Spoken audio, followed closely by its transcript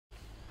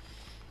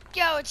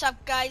Yo, what's up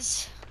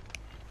guys?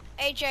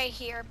 AJ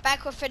here,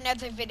 back with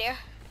another video.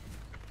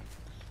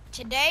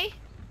 Today,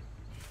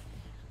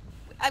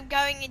 I'm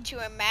going into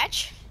a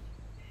match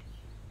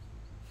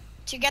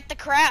to get the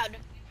crown,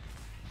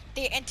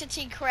 the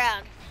entity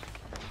crown.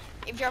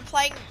 If you're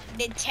playing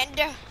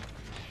Nintendo,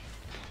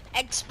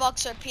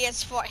 Xbox, or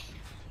PS4,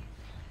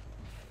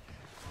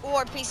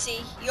 or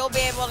PC, you'll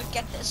be able to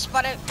get this.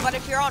 But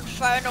if you're on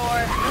phone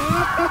or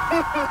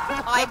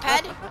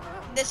iPad,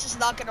 this is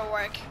not gonna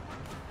work.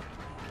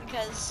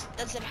 Because it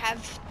doesn't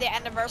have the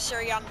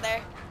anniversary on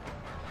there.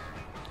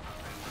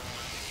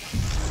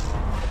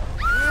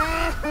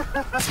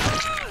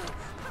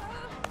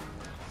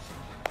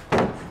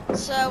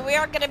 So we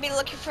are going to be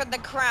looking for the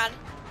crown.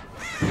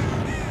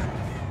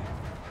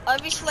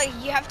 Obviously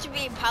you have to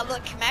be in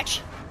public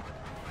match,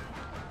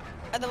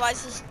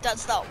 otherwise this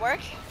does not work.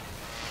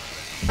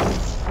 So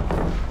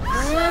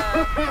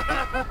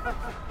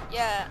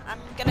yeah,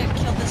 I'm gonna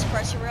kill this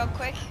person real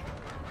quick.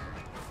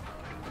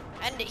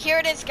 And here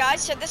it is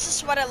guys, so this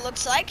is what it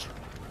looks like.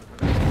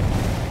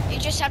 You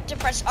just have to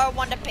press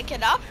R1 to pick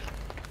it up.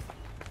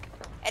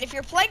 And if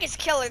you're playing as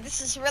killer, this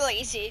is really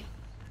easy.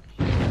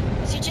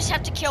 So you just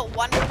have to kill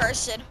one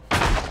person.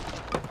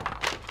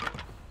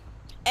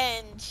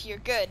 And you're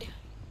good.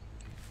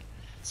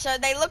 So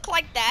they look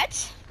like that.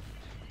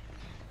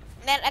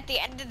 And then at the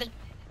end of the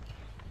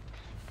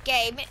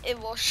game, it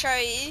will show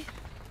you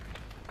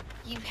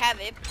you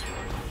have it.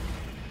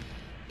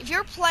 If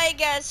you're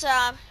playing as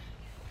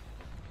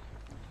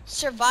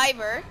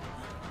Survivor,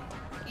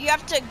 you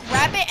have to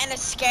grab it and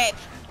escape.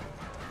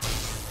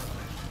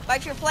 But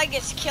if you're playing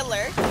as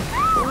killer,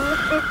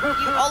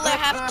 you only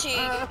have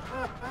to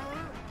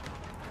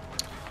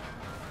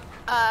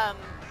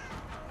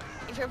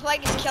if you're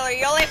playing as killer,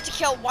 you only have to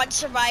kill one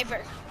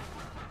survivor,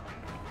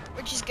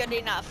 which is good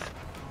enough.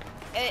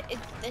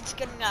 It's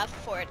good enough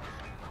for it.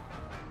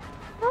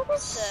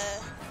 So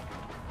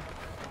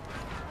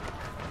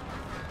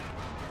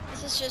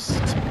this is just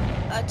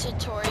a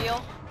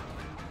tutorial.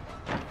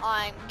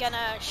 I'm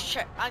gonna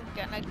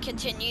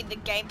continue the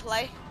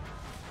gameplay.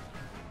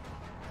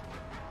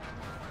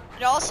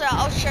 And also,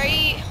 I'll show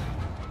you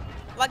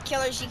what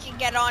killers you can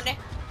get on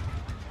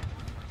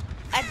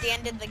at the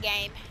end of the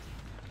game.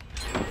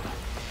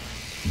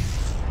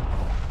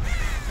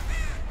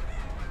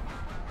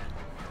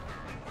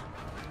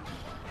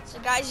 So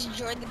guys,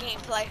 enjoy the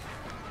gameplay.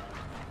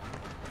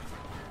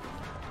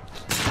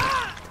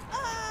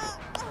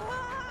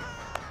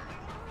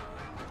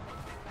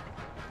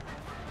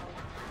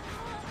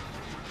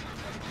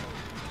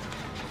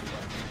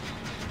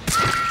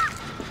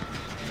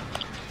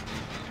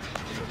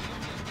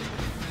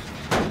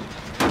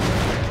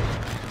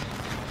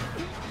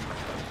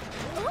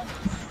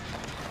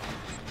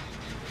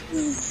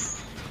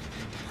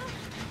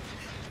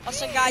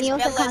 Also guys,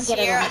 Bella's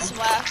here as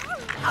well.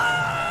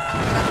 I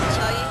forgot to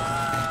tell you.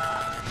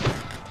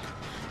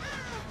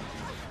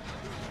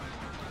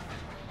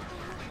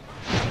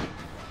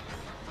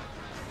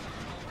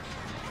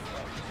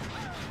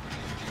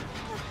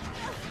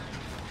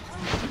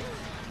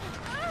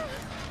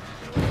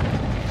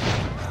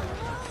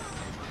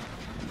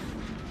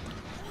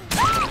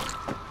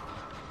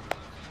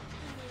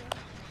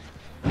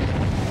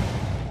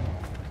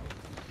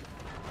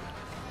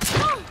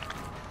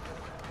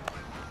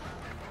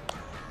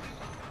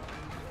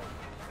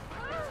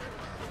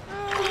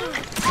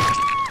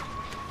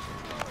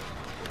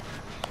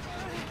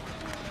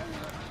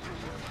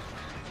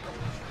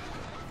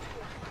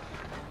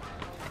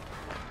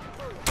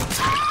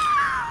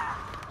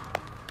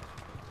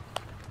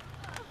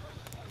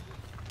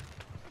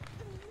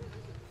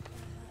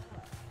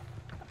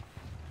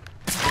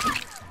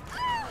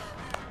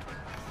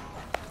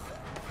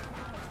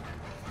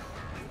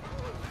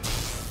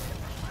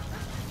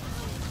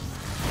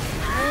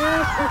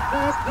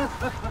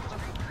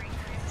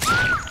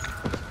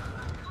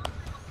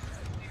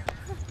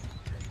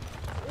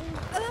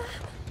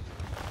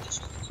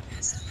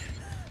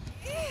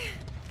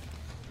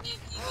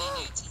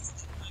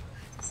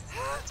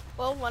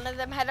 Well, one of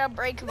them had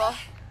unbreakable.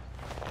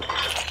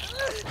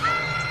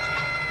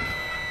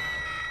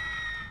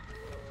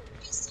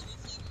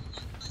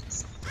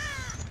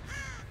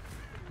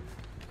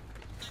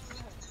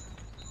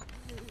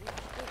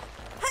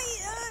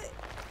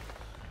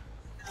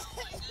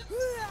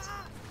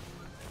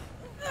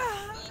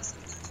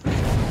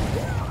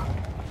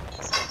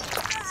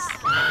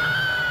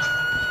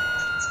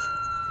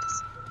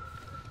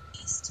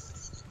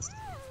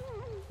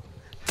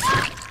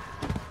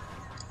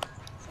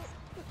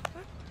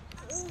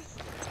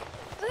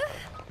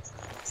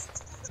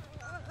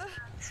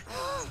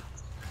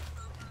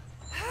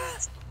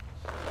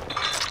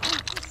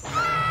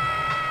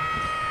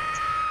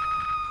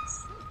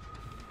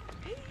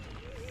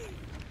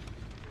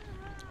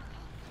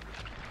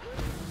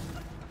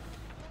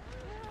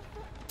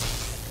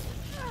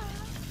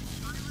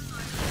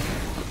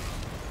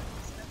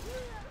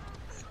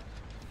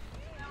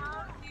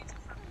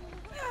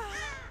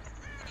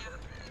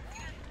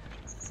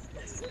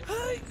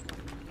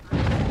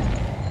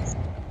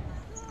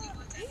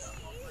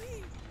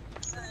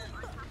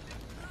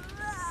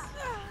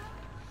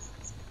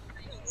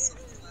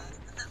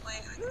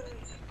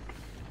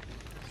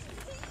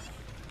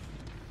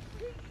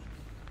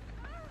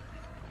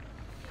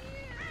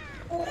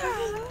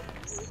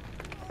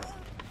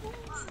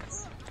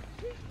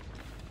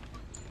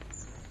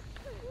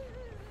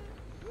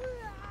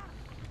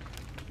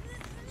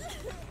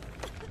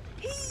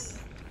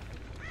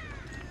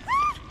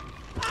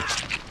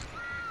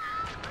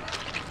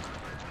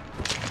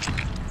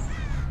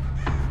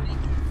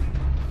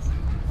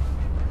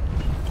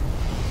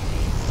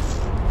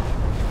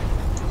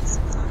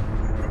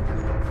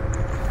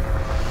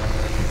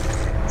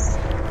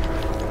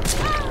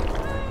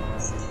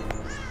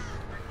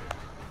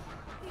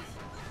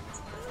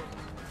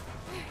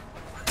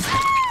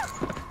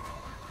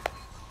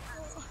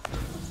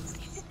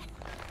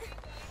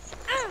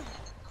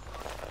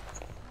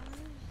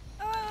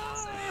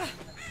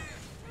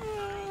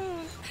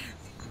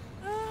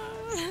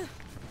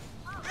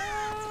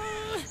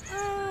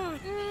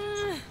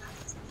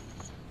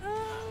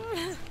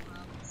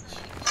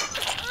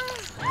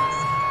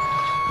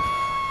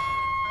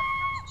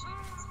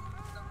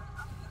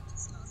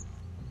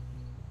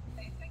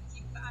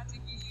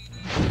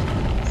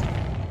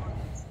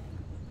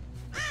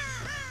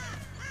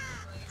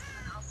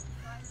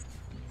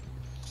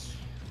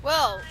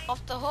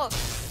 off the hook.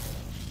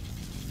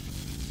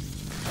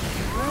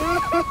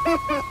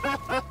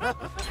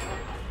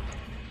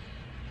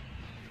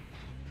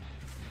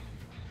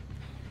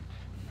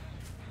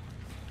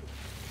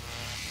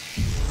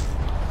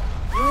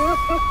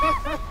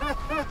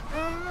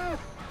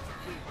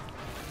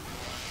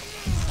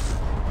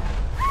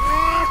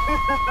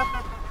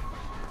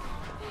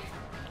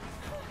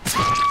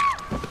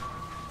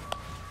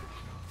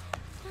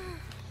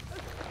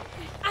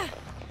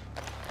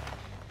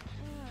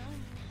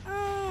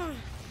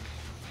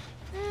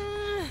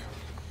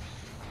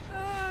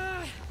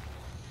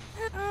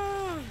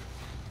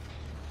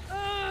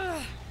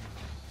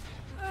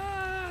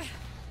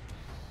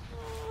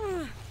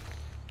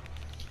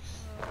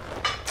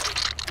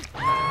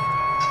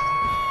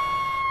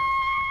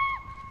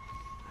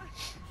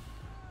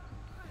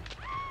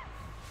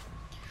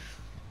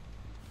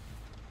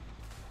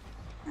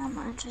 I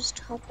might just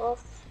hop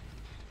off.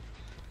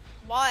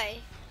 Why?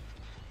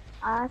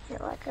 I feel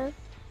like it.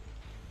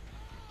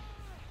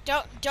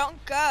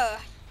 Don't go.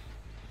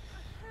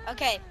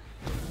 Okay.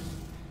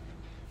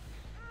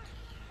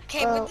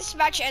 Okay, Well, when this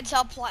match ends,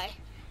 I'll play.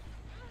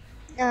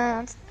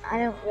 no, I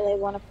don't really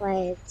want to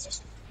play. It's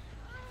just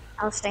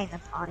I'll stay in the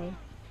party.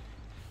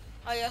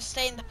 Oh, you'll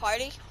stay in the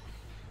party?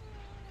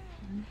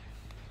 Mhm.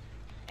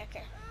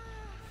 Okay.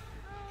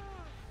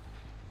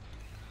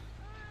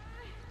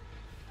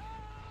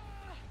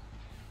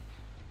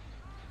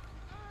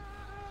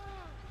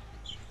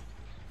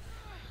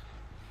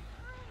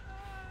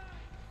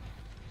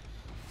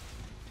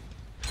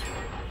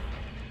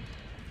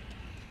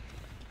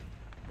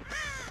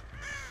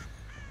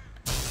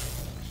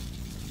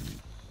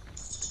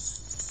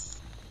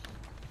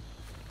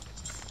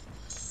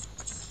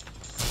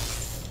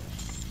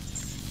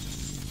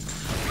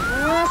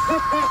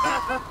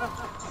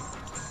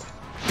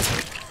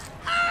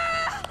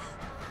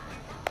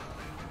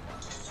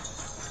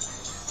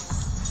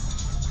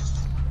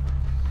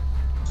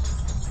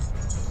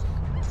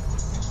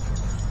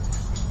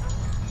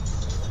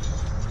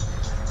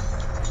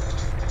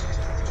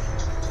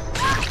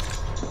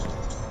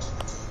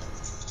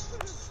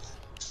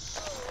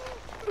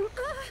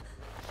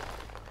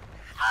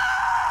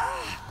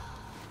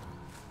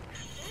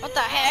 What the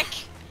heck?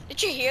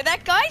 Did you hear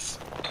that, guys?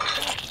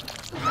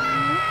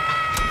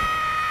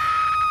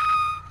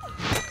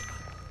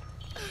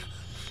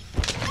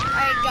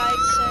 Alright,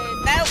 guys, so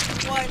that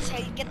was how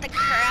you get the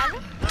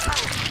crown.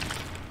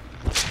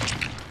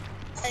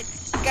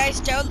 Guys,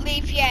 don't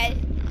leave yet.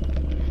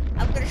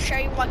 I'm gonna show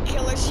you what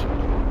killers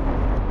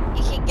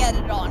you can get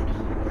it on.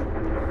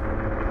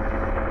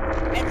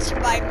 And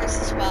survivors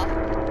as well.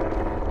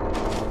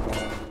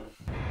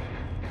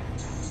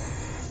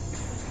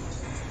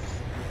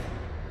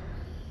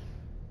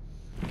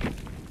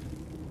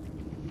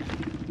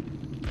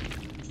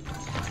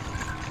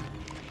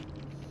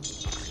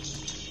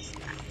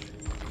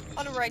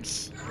 On the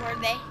ranks, were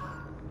they?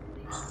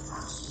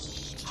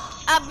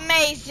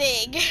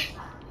 Amazing!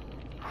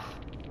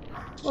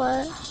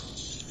 What?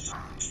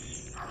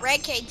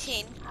 Rank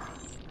 18.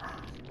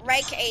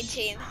 Rank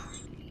 18.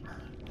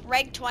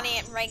 Rank 20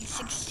 and rank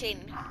 16.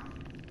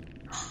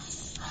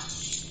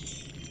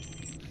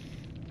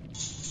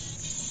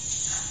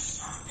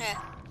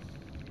 Huh.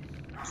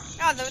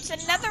 Oh, there was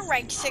another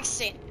rank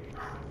 16.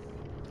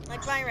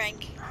 Like my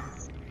rank.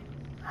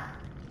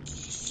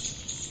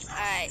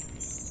 Alright.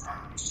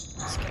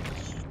 Let's go.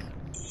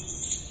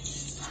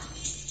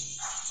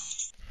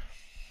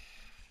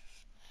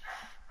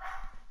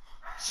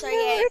 So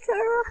yeah,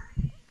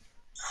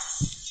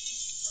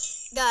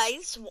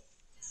 guys,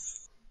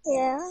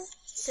 Yeah.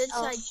 since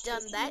Oh. I've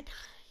done that,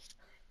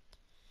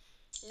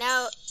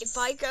 now if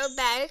I go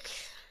back,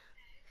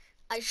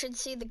 I should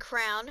see the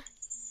crown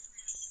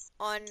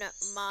on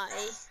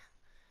my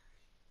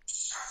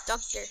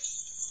doctor.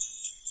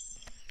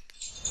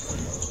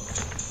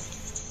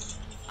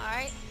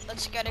 Alright,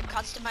 let's go to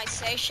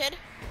customization.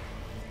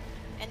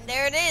 And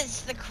there it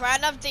is, the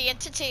crown of the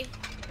entity.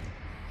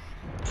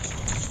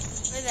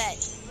 Look at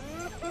that.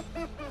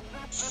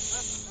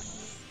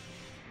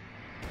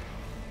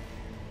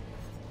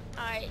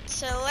 Alright,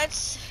 so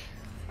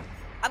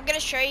I'm gonna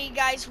show you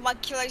guys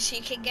what killers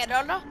you can get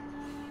on her.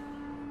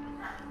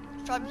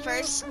 From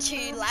first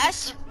to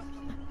last.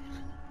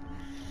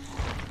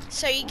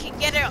 So you can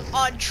get it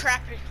on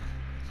Trapper,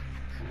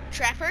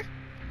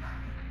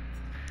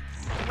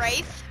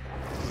 Wraith,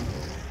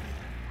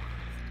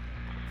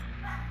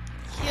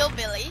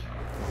 Hillbilly,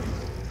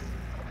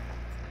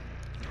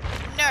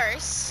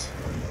 Nurse,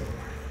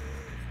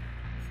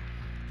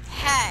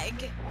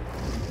 Hag,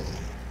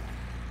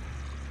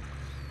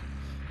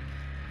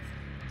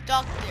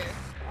 Doctor,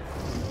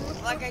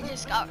 like I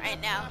just got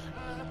right now.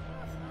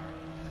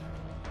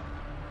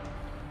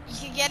 You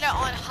can get it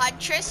on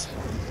Huntress,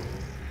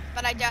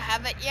 but I don't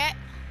have it yet.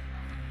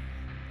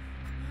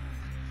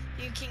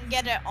 You can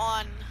get it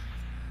on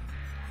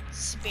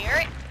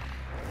Spirit.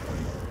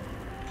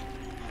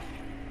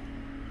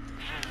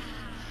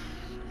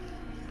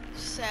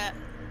 So,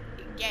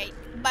 yeah,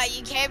 but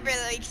you can't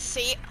really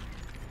see it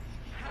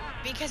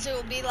because it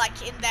will be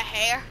like in the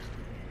hair.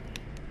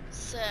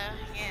 So,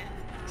 yeah.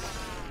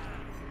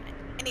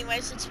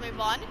 Anyways, let's move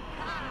on.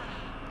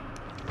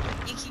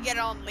 You can get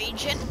on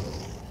Legion.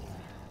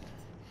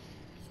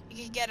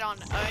 You can get on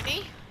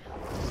Oni.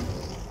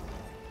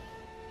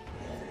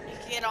 You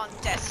can get on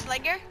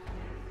Deathslinger.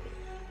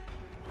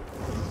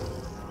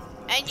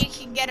 And you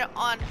can get it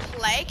on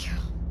Plague.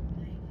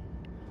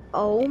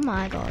 Oh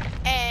my god.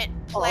 And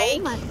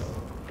Plague. Oh my.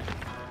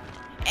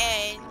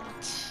 And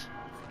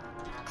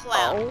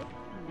Clown. Oh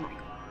my.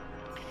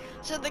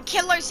 So the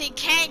killers he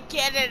can't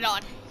get it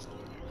on.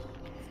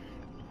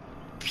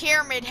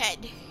 Pyramid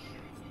Head.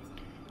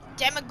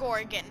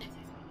 Demogorgon.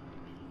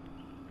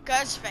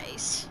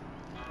 Ghostface.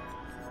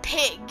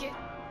 Pig.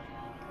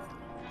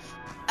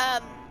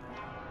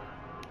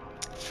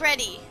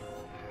 Freddy.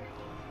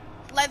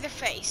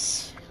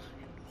 Leatherface.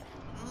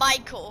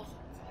 Michael.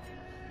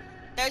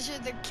 Those are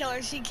the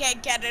killers he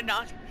can't get it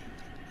on.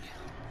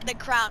 The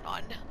crown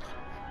on.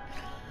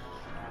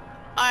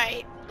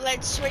 Alright,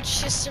 let's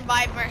switch to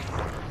Survivor.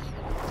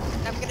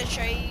 I'm gonna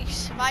show you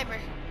Survivor.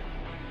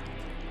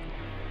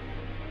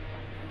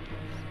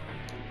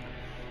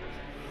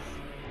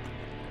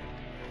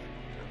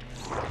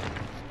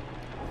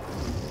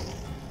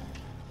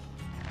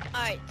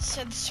 Alright,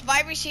 so the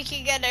survivors you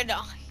can get it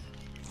on.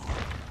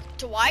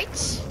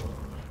 Dwight.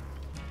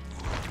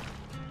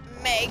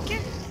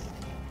 Meg.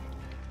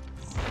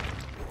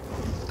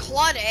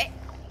 Claudette,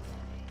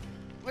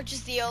 which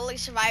is the only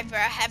survivor I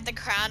have the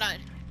crown on.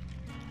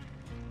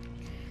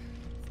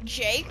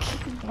 Jake.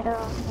 Get her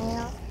on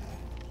now.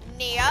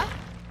 Nia.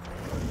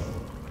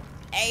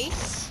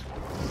 Ace.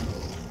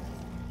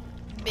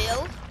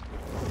 Bill.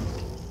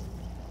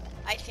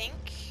 I think.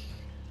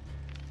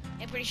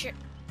 I'm pretty sure.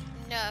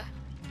 No.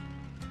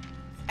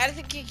 I don't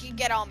think you can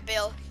get on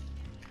Bill.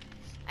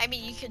 I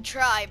mean, you could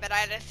try, but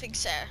I don't think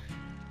so.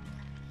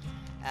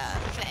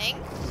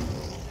 Fang.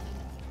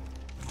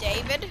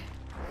 David.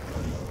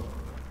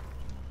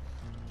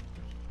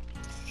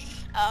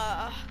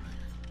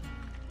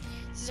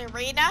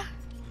 Zarina.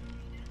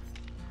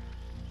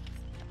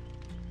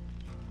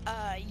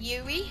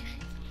 Yui.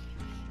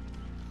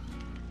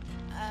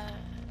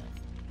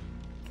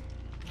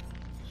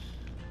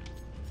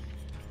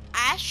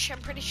 Ash, I'm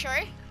pretty sure.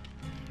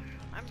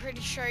 I'm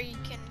pretty sure you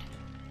can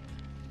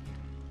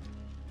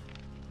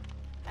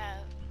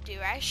do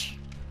Ash.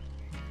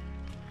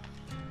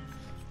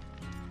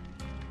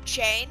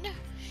 Jane.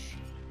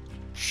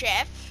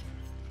 Chef.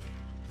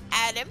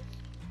 Adam.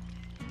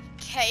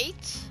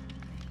 Kate.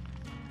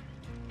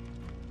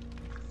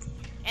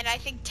 And I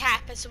think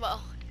Tap as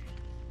well.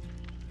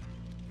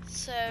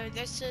 So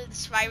there's the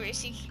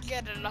survivors you can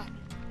get it on.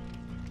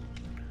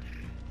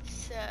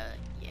 So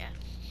yeah.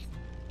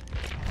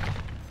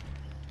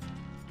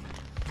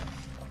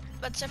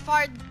 But so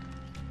far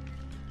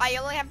I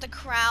only have the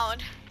crown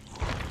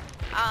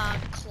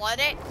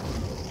Claudette.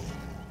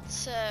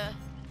 So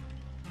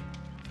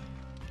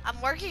I'm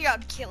working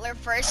on Killer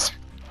first,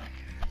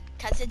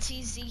 cause it's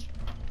easy.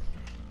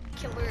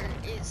 Killer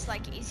is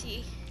like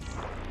easy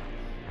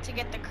to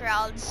get the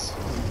crowds.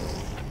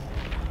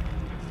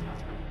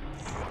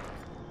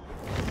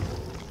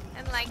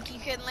 And like you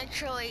can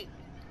literally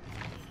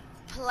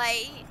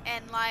play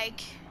and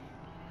like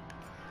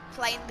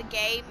play in the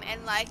game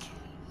and like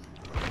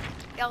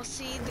you'll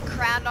see the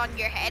crown on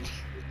your head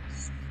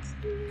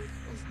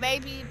with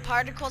maybe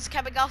particles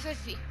coming off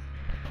of you.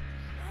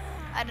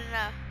 I don't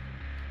know.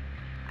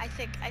 I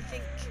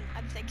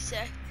think so.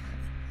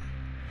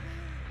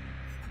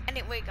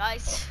 Anyway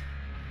guys,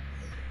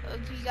 hope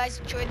you guys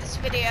enjoyed this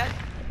video.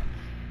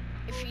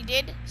 If you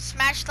did,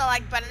 smash the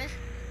like button,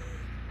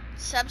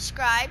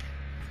 subscribe,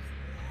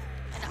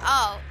 and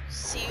I'll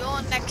see you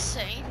all next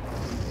scene.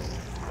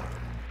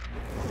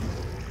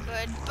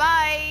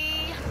 Goodbye.